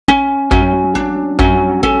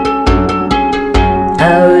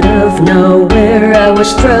Nowhere I was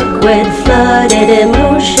struck with flooded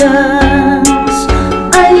emotions.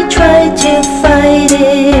 I tried to fight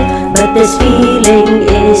it, but this feeling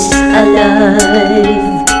is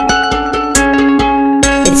alive.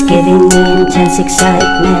 It's giving me intense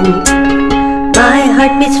excitement. My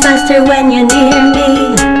heart beats faster when you're near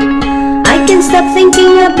me. I can't stop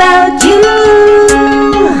thinking about you.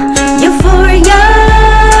 Euphoria,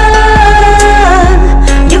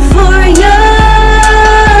 euphoria.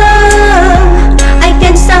 I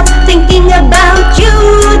can't stop thinking about you,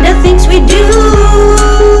 the things we do.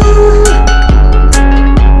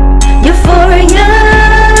 Euphoria,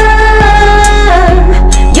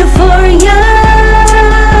 euphoria.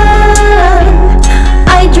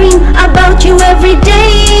 I dream about you every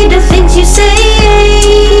day, the things you say.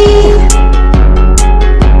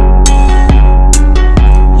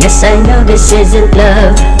 Yes, I know this isn't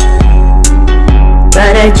love,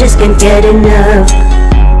 but I just can't get enough.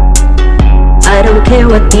 I don't care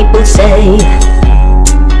what people say,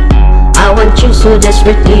 I want you so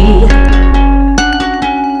desperately.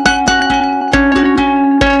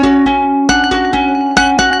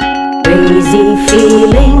 Crazy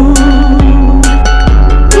feeling,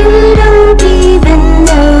 you don't even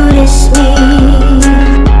notice me.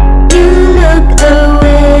 You look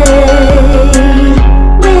away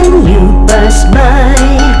when you pass by.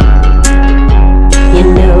 You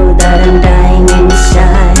know that I'm dying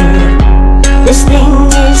inside. This thing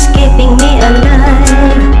is keeping me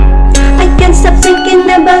alive. I can't stop thinking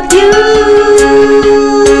about you.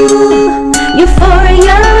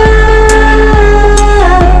 Euphoria,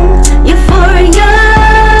 euphoria.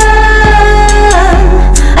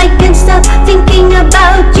 I can't stop thinking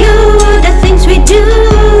about you, the things we do.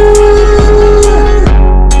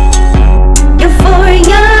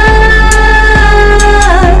 Euphoria,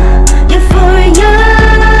 euphoria.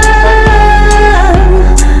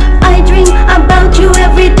 I dream about you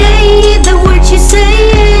every day, the words you say.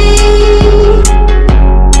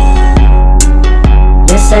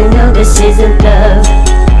 Yes, I know this isn't love,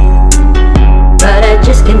 but I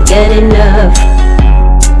just can't get enough.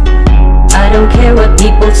 I don't care what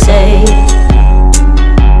people say,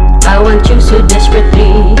 I want you so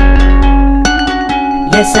desperately.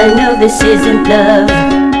 Yes, I know this isn't love,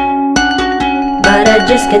 but I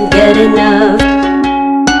just can't get enough.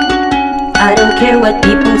 I don't care what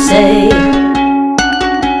people say,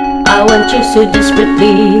 I want you so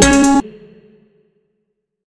desperately.